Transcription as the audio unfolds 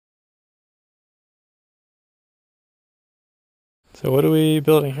So what are we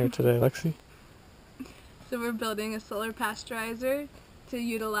building here today, Lexi? So we're building a solar pasteurizer to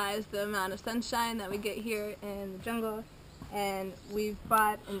utilize the amount of sunshine that we get here in the jungle. And we've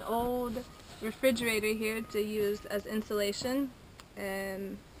bought an old refrigerator here to use as insulation.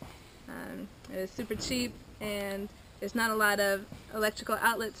 And it's super cheap, and there's not a lot of electrical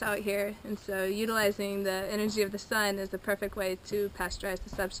outlets out here. And so utilizing the energy of the sun is the perfect way to pasteurize the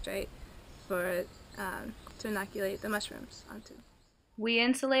substrate for to inoculate the mushrooms onto. We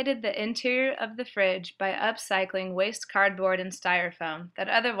insulated the interior of the fridge by upcycling waste cardboard and styrofoam that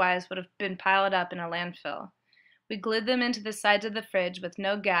otherwise would have been piled up in a landfill. We glued them into the sides of the fridge with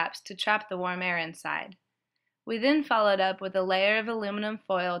no gaps to trap the warm air inside. We then followed up with a layer of aluminum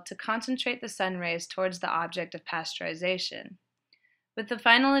foil to concentrate the sun rays towards the object of pasteurization. With the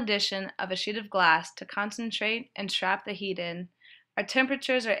final addition of a sheet of glass to concentrate and trap the heat in, our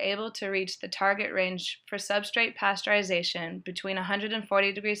temperatures are able to reach the target range for substrate pasteurization between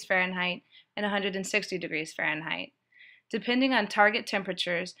 140 degrees Fahrenheit and 160 degrees Fahrenheit. Depending on target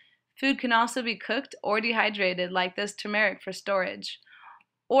temperatures, food can also be cooked or dehydrated like this turmeric for storage,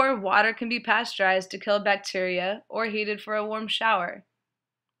 or water can be pasteurized to kill bacteria or heated for a warm shower.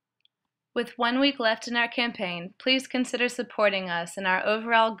 With 1 week left in our campaign, please consider supporting us in our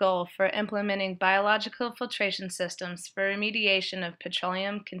overall goal for implementing biological filtration systems for remediation of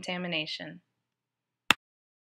petroleum contamination.